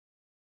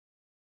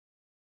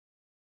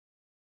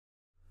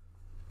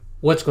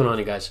What's going on,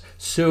 you guys?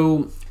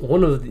 So,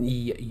 one of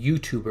the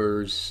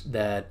YouTubers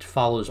that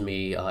follows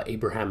me,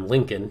 Abraham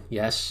Lincoln,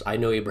 yes, I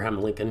know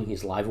Abraham Lincoln,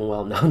 he's live and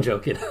well, now I'm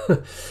joking,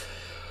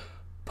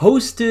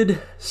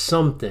 posted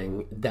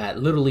something that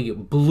literally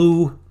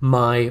blew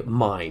my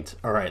mind.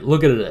 All right,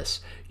 look at this.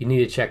 You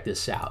need to check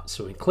this out.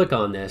 So we click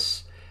on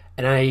this,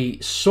 and I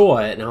saw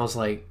it, and I was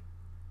like,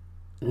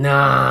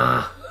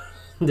 nah,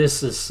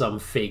 this is some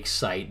fake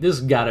site.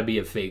 This gotta be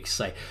a fake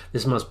site.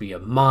 This must be a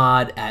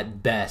mod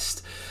at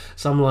best.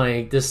 So I'm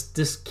like,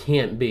 this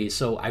can't be.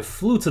 So I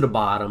flew to the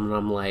bottom, and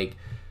I'm like,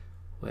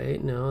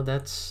 wait, no,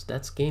 that's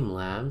Game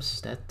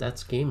Labs.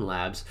 That's Game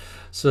Labs.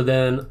 So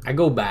then I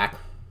go back,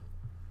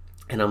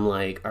 and I'm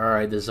like, all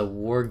right, there's a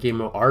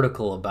Wargamer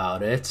article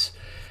about it.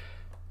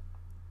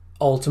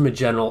 Ultimate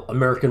General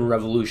American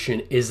Revolution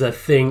is a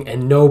thing,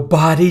 and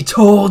nobody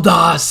told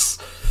us.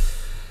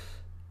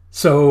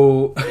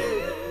 So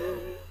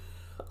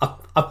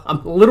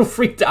I'm a little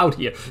freaked out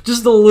here,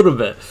 just a little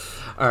bit.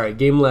 All right,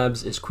 Game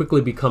Labs is quickly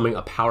becoming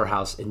a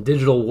powerhouse in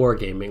digital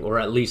wargaming, or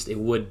at least it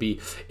would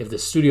be if the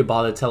studio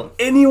bothered telling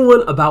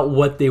anyone about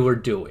what they were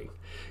doing.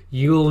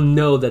 You'll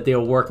know that they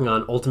are working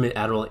on Ultimate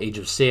Admiral Age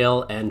of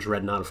Sail and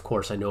Dreadnought, of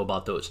course, I know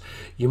about those.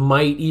 You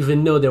might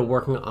even know they're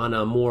working on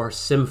a more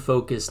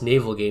sim-focused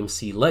naval game,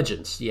 Sea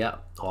Legends. Yeah,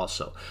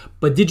 also.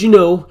 But did you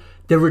know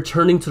they're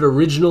returning to the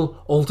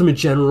original Ultimate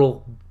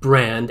General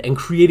brand and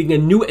creating a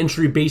new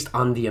entry based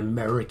on the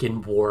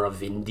American War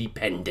of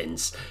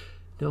Independence?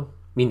 No,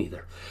 me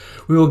neither.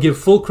 We will give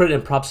full credit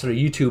and props to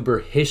the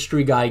YouTuber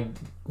History Guy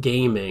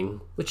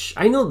Gaming, which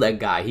I know that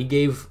guy. He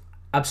gave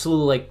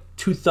absolutely like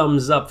 2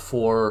 thumbs up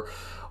for,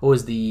 what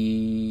was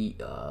the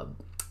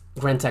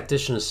Grand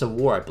Tactician of Civil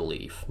War, I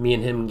believe. Me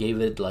and him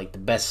gave it like the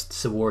best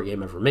Civil War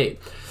game ever made.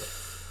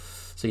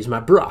 So he's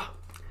my bruh.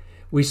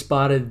 We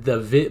spotted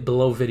the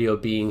below video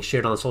being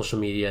shared on social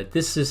media.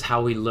 This is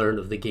how we learned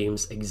of the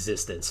game's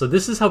existence. So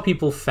this is how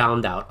people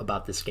found out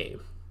about this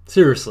game.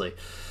 Seriously.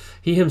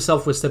 He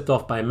himself was tipped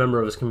off by a member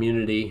of his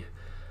community.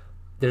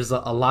 There's a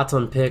lot to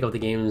unpick of the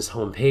game's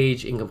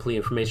homepage, incomplete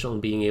information on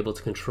being able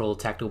to control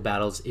tactical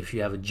battles if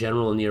you have a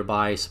general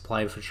nearby,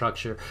 supply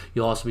infrastructure.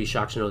 You'll also be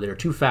shocked to know there are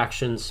 2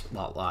 factions.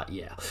 Well,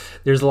 yeah.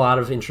 There's a lot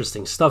of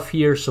interesting stuff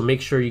here, so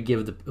make sure you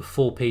give the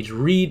full page a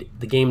read.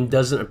 The game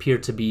doesn't appear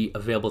to be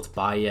available to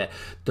buy yet,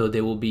 though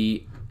they will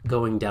be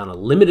going down a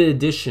limited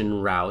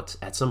edition route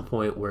at some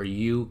point where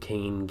you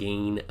can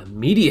gain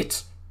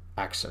immediate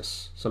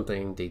access,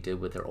 something they did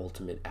with their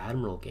Ultimate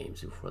Admiral games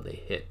before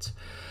they hit.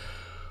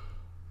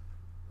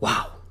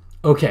 Wow.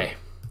 Okay.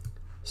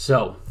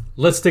 So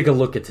let's take a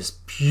look at this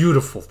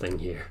beautiful thing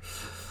here.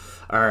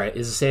 All right.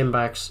 Is a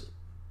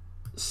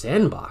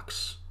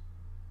sandbox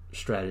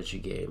strategy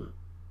game.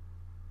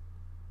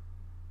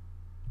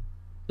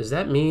 Does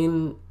that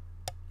mean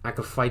I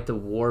could fight the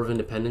War of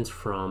Independence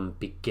from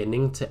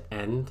beginning to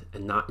end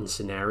and not in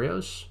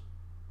scenarios?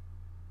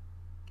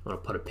 I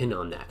want to put a pin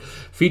on that.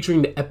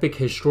 Featuring the epic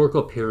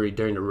historical period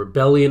during the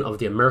rebellion of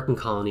the American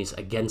colonies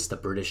against the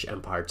British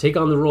Empire. Take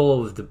on the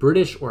role of the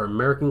British or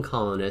American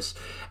colonists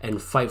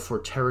and fight for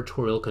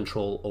territorial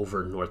control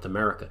over North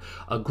America.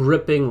 A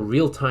gripping,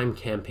 real-time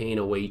campaign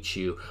awaits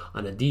you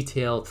on a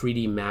detailed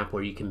 3D map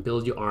where you can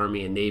build your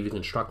army and navy,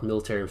 construct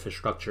military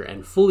infrastructure,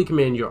 and fully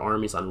command your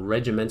armies on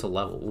regimental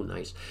level. Ooh,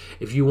 nice.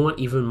 If you want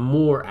even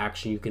more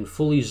action, you can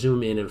fully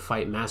zoom in and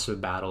fight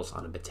massive battles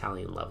on a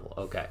battalion level.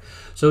 Okay,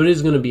 so it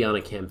is going to be on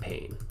a campaign.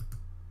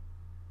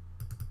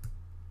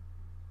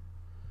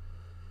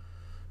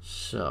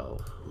 So,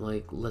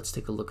 like, let's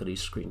take a look at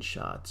these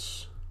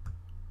screenshots.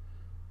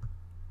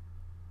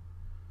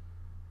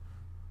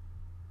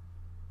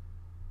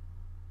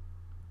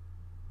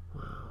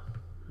 Wow,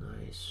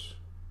 nice.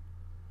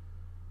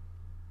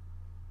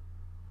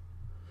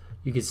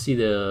 You can see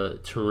the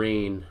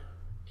terrain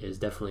is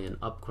definitely an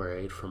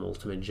upgrade from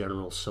Ultimate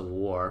General Civil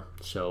War.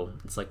 So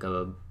it's like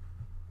a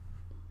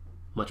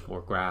much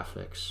more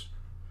graphics,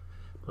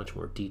 much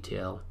more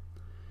detail.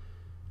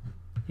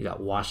 You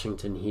got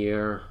Washington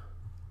here.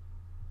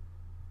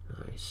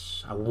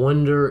 Nice. I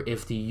wonder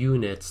if the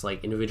units,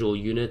 like individual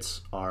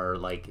units, are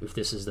like, if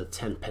this is the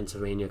 10th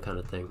Pennsylvania kind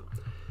of thing.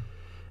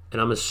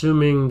 And I'm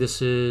assuming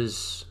this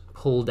is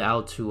pulled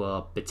out to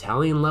a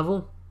battalion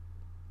level.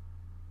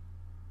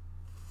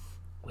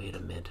 Wait a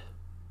minute.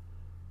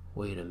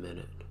 Wait a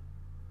minute.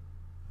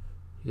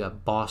 You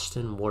got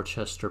Boston,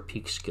 Worcester,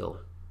 Peekskill.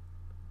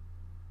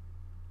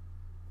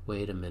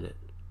 Wait a minute.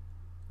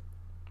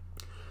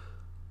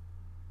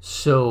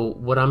 So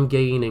what I'm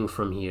gaining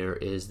from here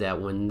is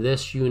that when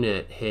this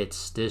unit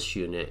hits this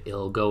unit,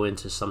 it'll go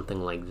into something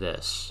like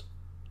this.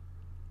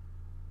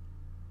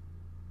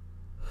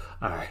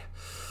 All right.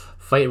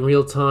 Fight in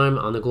real time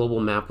on the global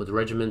map with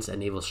regiments and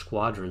naval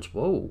squadrons.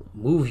 Whoa.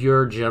 Move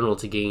your general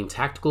to gain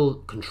tactical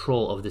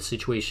control of the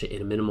situation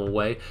in a minimal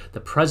way. The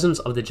presence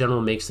of the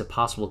general makes it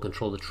possible to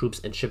control the troops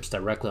and ships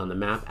directly on the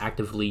map.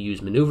 Actively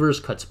use maneuvers,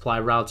 cut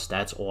supply routes.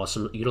 That's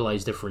awesome.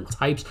 Utilize different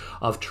types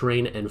of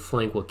terrain and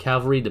flank with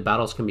cavalry. The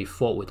battles can be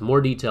fought with more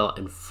detail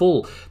and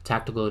full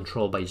tactical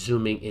control by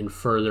zooming in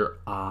further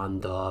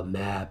on the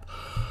map.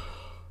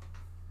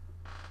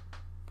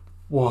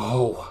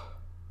 Whoa.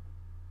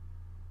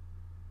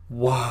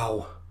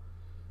 Wow.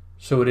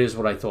 So it is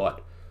what I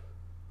thought.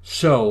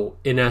 So,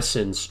 in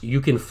essence,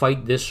 you can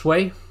fight this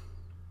way,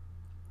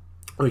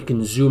 or you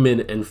can zoom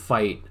in and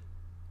fight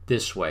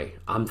this way.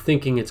 I'm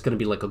thinking it's going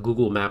to be like a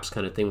Google Maps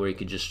kind of thing where you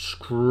could just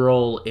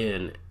scroll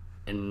in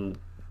and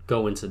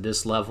go into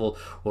this level,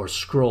 or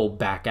scroll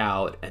back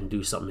out and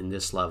do something in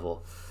this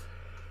level.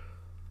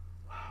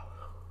 Wow.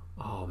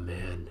 Oh,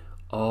 man.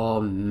 Oh,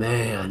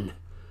 man.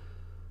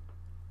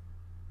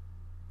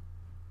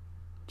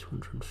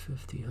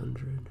 250,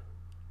 100.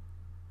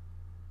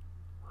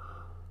 Wow.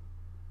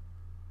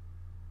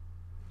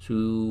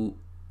 So,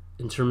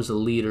 in terms of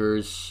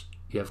leaders,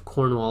 you have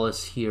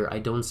Cornwallis here. I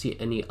don't see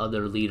any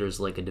other leaders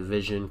like a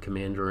division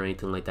commander or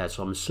anything like that,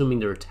 so I'm assuming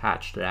they're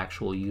attached to the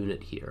actual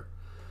unit here.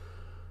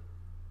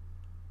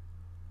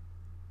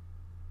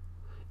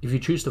 If you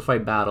choose to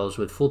fight battles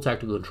with full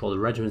tactical control, the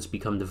regiments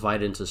become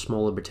divided into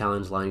smaller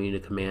battalions, allowing you to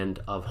command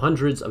of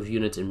hundreds of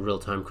units in real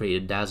time,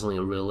 create a dazzling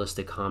and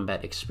realistic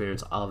combat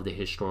experience of the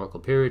historical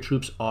period.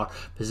 Troops are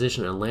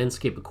positioned in a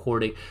landscape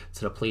according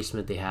to the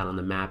placement they had on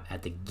the map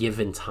at the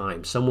given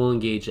time. Some will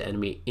engage the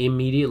enemy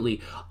immediately,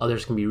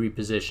 others can be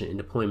repositioned in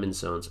deployment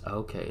zones.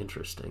 Okay,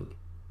 interesting.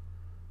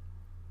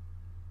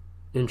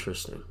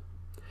 Interesting.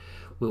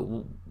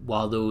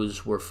 While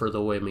those were further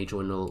away, may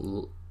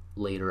join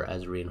later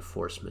as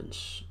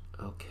reinforcements.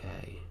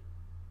 Okay.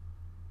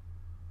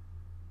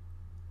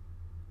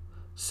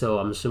 So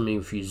I'm assuming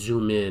if you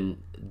zoom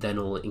in, then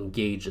it'll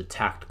engage a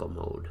tactical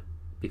mode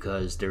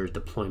because there's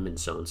deployment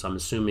zones. So I'm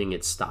assuming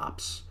it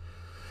stops.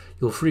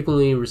 You'll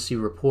frequently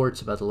receive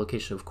reports about the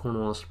location of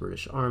Cornwallis'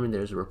 British Army.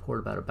 There's a report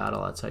about a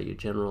battle outside your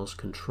general's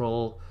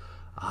control.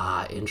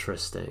 Ah,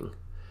 interesting.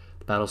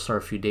 The battle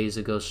started a few days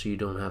ago, so you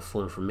don't have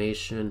full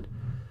information.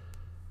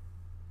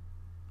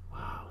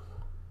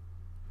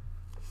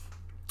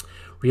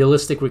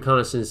 Realistic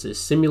reconnaissance is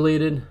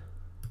simulated.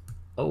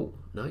 Oh,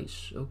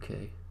 nice.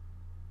 Okay.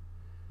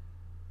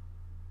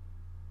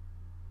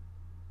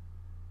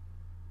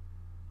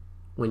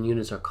 When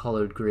units are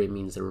colored gray,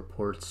 means the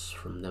reports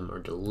from them are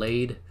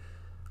delayed.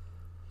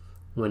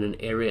 When an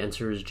area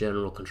enters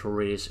general control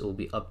radius, it will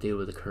be updated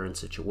with the current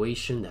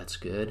situation. That's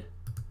good.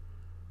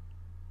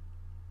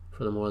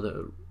 Furthermore,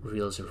 the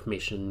realistic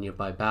information in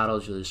nearby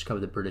battles, you'll discover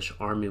the British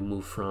Army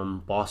moved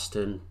from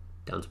Boston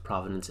down to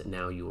Providence, and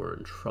now you are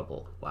in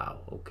trouble. Wow,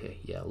 okay,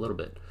 yeah, a little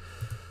bit.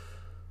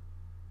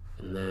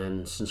 And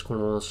then, since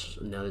Cornwallis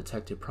now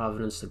detected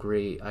Providence, the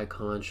gray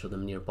icon showed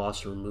them near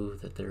Boston,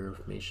 removed that their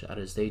information out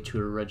as day.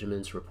 2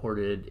 regiments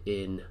reported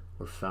in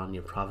were found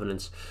near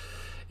Providence.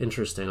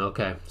 Interesting,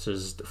 okay. So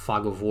there's the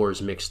fog of war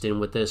is mixed in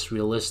with this.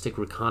 Realistic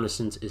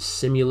reconnaissance is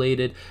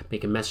simulated,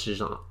 making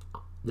messages on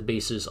the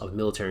basis of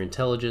military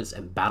intelligence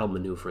and battle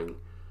maneuvering.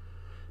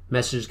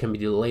 Messages can be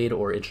delayed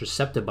or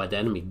intercepted by the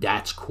enemy.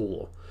 That's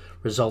cool,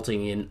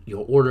 resulting in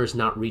your orders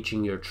not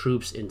reaching your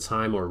troops in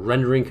time or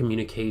rendering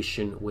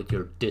communication with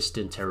your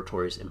distant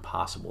territories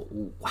impossible.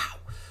 Ooh, wow.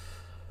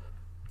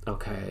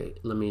 Okay,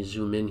 let me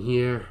zoom in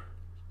here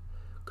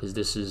because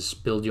this is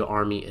build your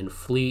army and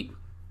fleet.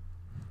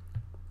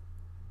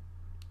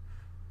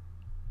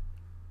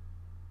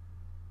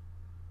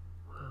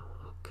 Wow,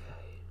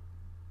 okay.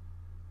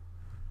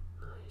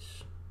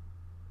 Nice.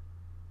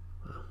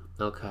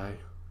 Wow, okay.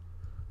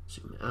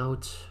 Zoom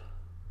out.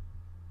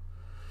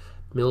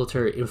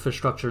 Military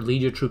infrastructure.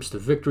 Lead your troops to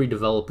victory.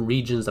 Develop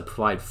regions that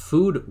provide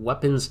food,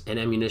 weapons, and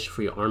ammunition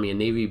for your army and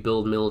navy.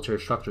 Build military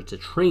structure to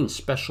train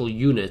special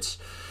units,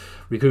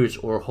 recruits,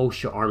 or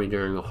host your army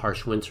during a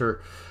harsh winter.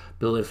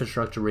 Build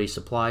infrastructure, raise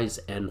supplies,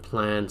 and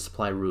plan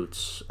supply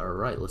routes. All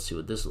right, let's see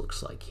what this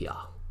looks like here.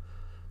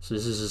 So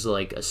this is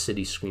like a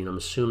city screen, I'm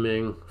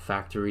assuming.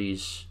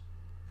 Factories.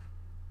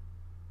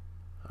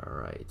 All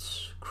right.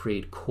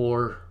 Create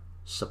core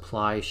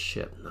supply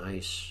ship.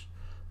 Nice.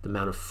 The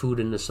amount of food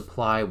in the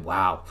supply.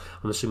 Wow.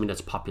 I'm assuming that's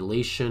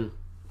population.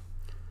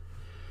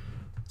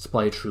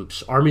 Supply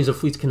troops. Armies of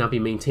fleets cannot be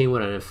maintained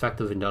without an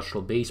effective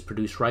industrial base.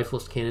 Produce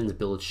rifles, cannons,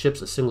 build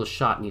ships. A single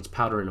shot needs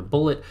powder and a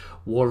bullet.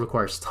 War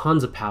requires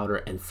tons of powder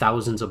and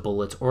thousands of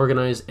bullets.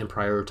 Organize and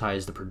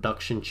prioritize the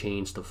production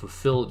chains to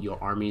fulfill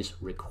your army's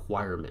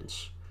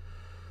requirements.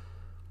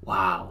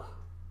 Wow.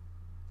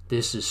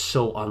 This is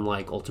so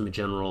unlike Ultimate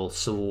General,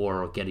 Civil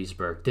War, or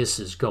Gettysburg. This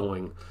is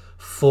going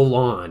full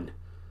on.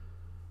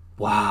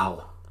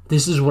 Wow.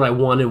 This is what I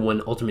wanted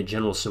when Ultimate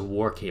General Civil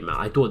War came out.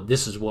 I thought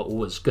this is what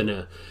was going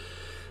to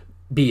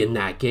be in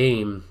that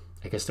game.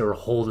 I guess they were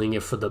holding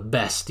it for the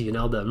best, you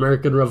know, the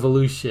American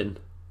Revolution.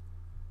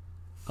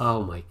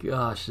 Oh my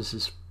gosh, this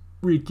is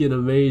freaking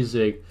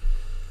amazing.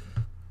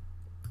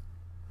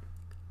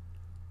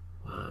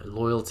 Wow.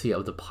 Loyalty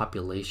of the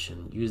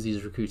population. Use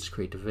these recruits to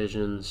create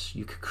divisions.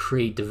 You could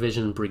create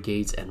division,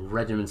 brigades, and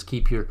regiments.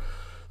 Keep your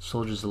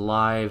soldiers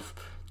alive.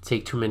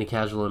 Take too many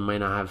casualties and might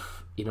not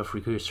have enough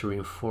recruits to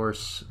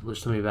reinforce.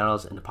 Lose too many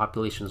battles, and the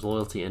population's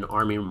loyalty and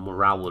army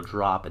morale will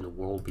drop, and the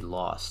war will be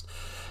lost.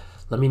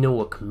 Let me know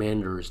what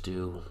commanders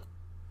do.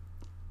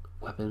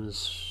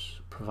 Weapons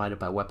provided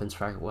by weapons.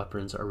 Fragment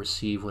weapons are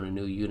received when a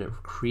new unit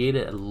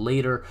created, and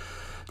later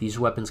these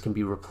weapons can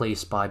be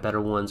replaced by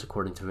better ones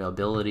according to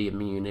availability.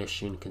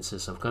 Ammunition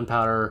consists of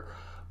gunpowder,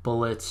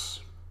 bullets,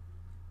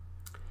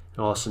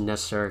 and also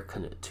necessary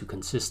to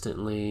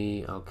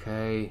consistently,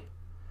 okay.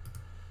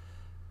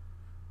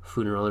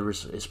 Food and other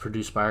is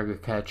produced by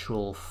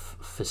agricultural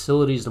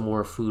facilities. The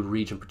more food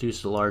region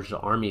produces, the larger the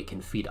army it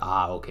can feed.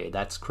 Okay,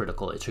 that's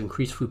critical. To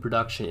increase food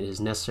production, it is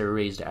necessary to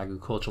raise the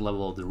agricultural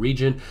level of the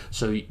region.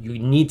 So you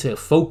need to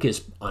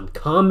focus on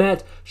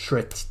combat,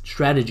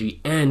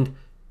 strategy, and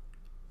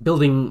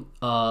building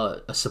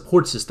a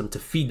support system to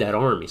feed that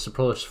army.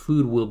 Surplus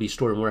food will be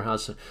stored in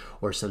warehouses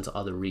or sent to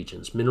other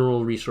regions.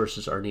 Mineral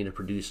resources are needed to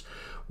produce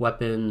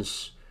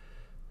weapons.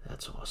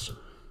 That's awesome.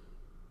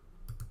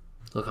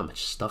 Look how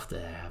much stuff they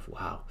have.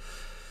 Wow.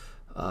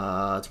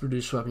 To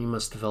produce weapons, you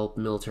must develop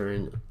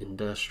military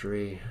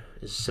industry.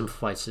 Is a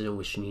simplified system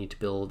which you need to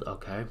build.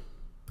 Okay.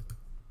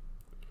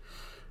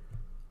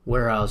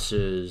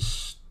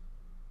 Warehouses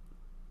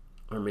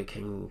are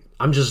making...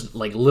 I'm just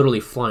like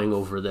literally flying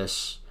over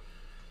this.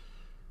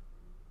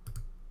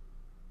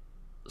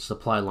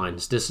 Supply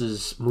lines. This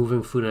is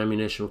moving food and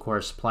ammunition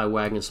requires supply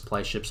wagons,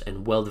 supply ships,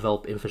 and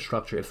well-developed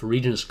infrastructure. If a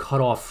region is cut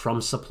off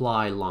from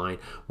supply line,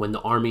 when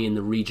the army in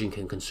the region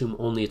can consume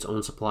only its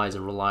own supplies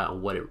and rely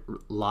on what it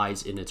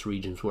lies in its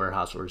region's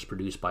warehouse or is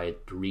produced by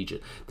the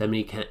region, then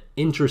it can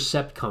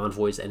intercept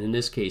convoys, and in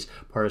this case,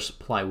 part of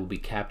supply will be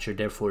captured.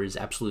 Therefore, it is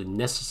absolutely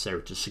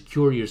necessary to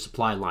secure your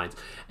supply lines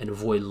and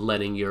avoid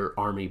letting your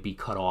army be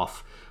cut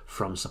off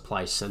from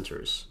supply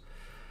centers.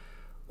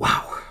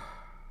 Wow.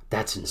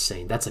 That's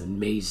insane. That's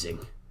amazing.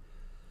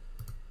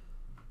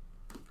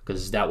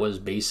 Because that was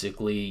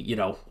basically, you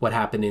know, what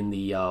happened in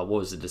the, what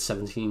was it, the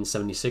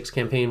 1776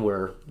 campaign,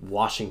 where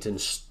Washington,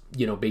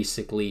 you know,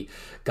 basically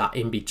got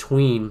in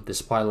between the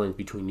supply lines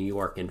between New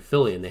York and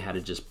Philly, and they had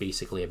to just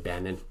basically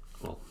abandon,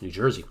 well, New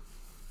Jersey.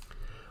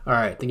 All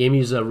right, the game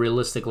uses a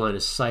realistic line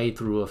of sight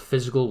through a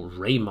physical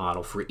ray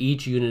model. For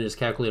each unit is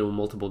calculated with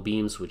multiple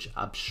beams, which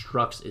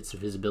obstructs its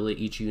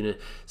visibility. Each unit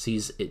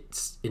sees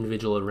its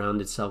individual around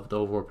itself. The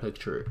overall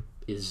picture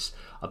is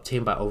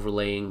obtained by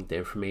overlaying the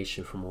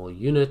information from all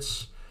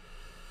units.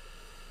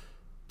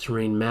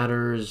 Terrain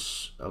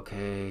matters.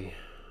 Okay.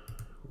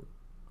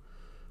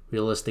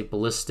 Realistic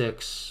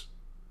ballistics.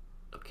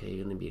 Okay,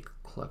 you're going to be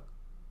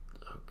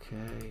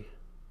okay.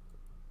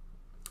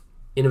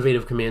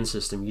 Innovative command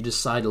system. You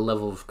decide the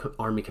level of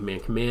army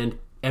command. Command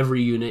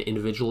every unit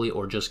individually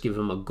or just give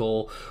them a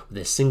goal with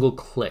a single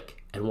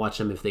click and watch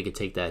them if they could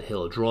take that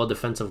hill. Draw a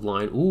defensive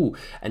line. Ooh,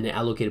 and the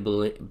allocated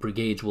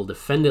brigades will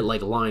defend it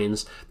like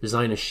lions.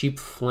 Design a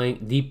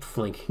deep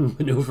flanking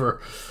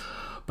maneuver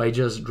by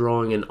just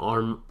drawing an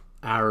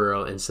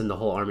arrow and send the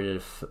whole army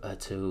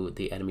to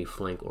the enemy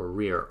flank or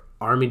rear.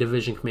 Army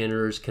division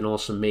commanders can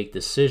also make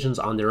decisions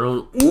on their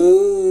own.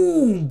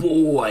 Ooh,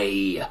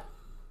 boy.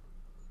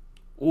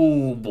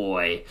 Oh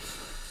boy.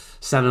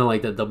 Sounded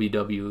like the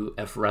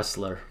WWF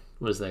wrestler.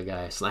 What is that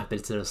guy? Slap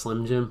it to the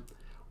Slim Jim?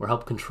 Or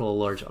help control a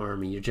large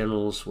army. Your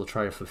generals will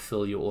try to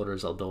fulfill your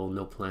orders, although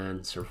no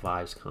plan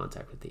survives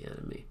contact with the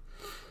enemy.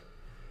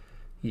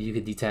 You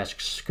could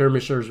detach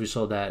skirmishers. We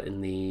saw that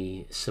in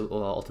the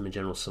Ultimate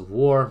General Civil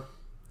War.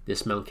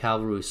 Dismount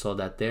cavalry. We saw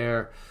that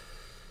there.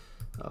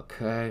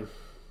 Okay.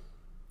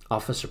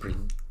 Officer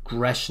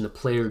progression. The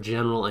player,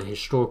 general, and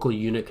historical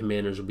unit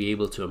commanders will be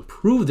able to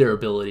improve their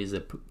abilities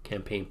as the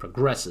campaign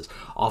progresses.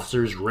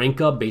 Officers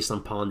rank up based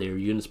upon their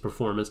unit's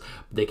performance.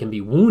 They can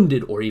be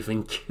wounded or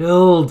even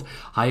killed.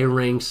 Higher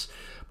ranks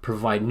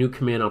provide new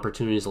command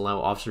opportunities, allow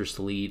officers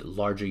to lead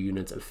larger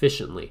units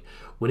efficiently.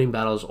 Winning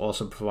battles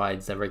also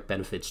provides direct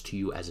benefits to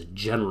you as a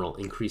general,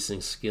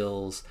 increasing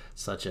skills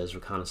such as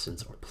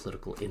reconnaissance or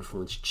political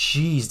influence.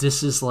 Jeez,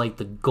 this is like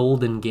the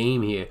golden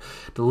game here.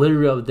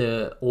 Delivery of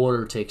the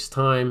order takes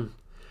time.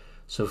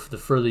 So if the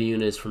further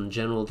unit is from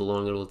general, the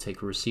longer it will take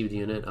to receive the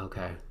unit.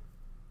 Okay.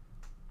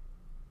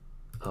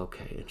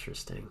 Okay,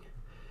 interesting.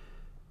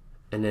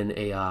 And then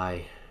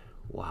AI.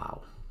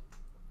 Wow.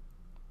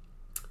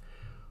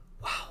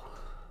 Wow.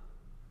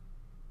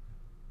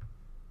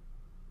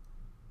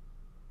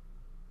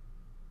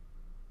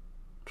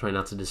 Try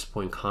not to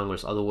disappoint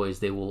Congress, otherwise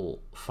they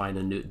will find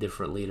a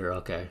different leader.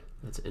 Okay,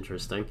 that's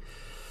interesting.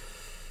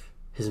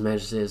 His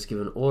Majesty has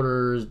given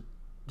orders,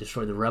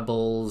 destroy the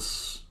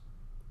rebels,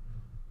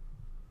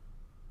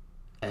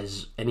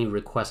 as any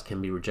request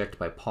can be rejected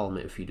by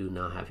Parliament if you do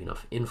not have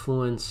enough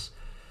influence.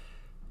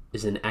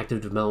 Is in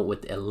active development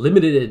with a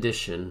limited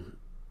edition.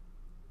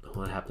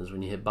 What happens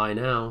when you hit buy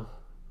now?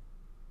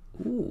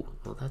 Ooh,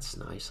 well that's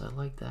nice. I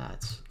like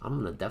that. I'm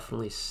gonna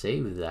definitely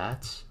save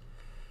that.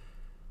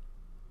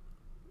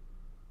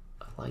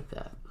 I like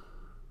that.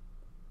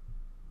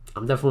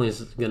 I'm definitely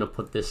gonna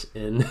put this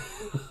in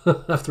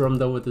after I'm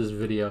done with this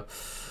video.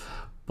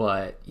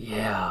 But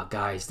yeah,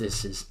 guys,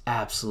 this is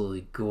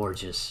absolutely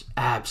gorgeous.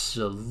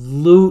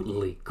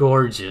 Absolutely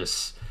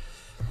gorgeous.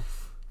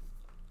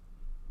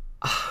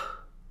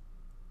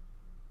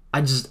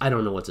 I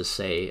don't know what to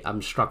say.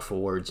 I'm struck for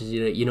words.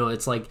 You know,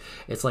 it's like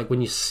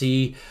when you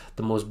see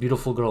the most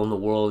beautiful girl in the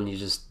world and you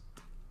just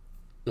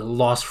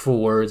lost for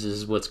words. This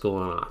is what's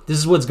going on. This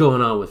is what's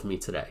going on with me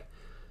today.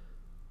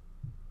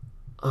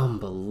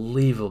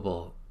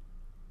 Unbelievable.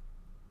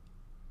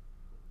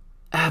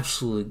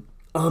 Absolutely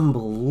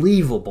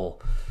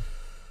unbelievable.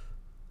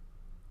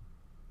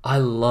 I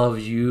love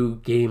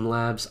you, Game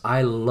Labs.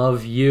 I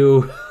love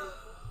you.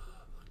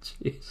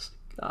 Jeez,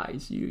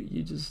 guys,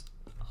 you just,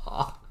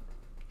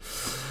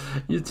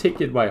 you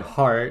take in my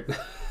heart.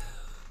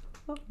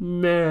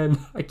 Man,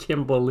 I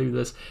can't believe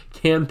this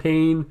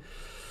campaign.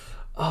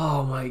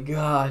 Oh my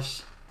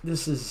gosh,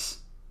 this is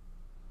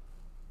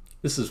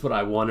what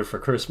I wanted for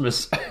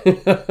Christmas.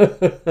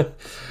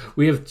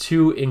 We have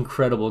two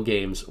incredible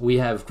games. We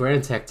have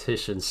Grand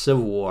Tactician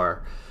Civil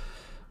War,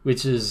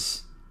 which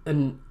is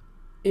an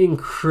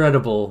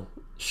incredible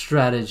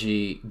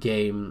strategy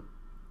game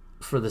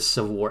for the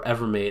Civil War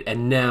ever made.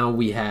 And now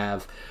we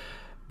have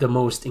the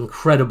most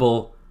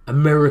incredible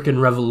American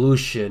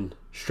Revolution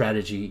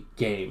strategy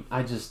game.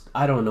 I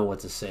don't know what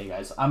to say,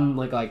 guys. I'm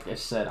like I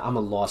said, I'm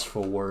a loss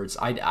for words.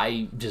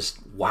 I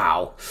just,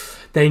 wow.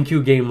 Thank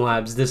you, Game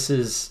Labs. This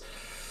is,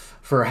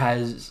 for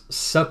as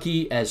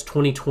sucky as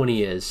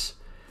 2020 is,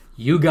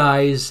 you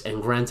guys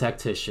and Grand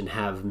Tactician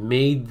have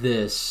made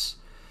this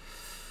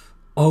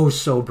oh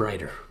so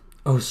brighter.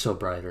 Oh so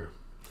brighter.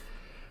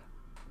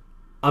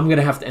 I'm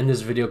gonna have to end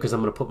this video because I'm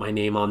gonna put my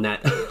name on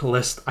that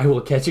list. I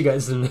will catch you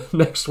guys in the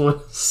next one.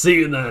 See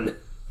you then.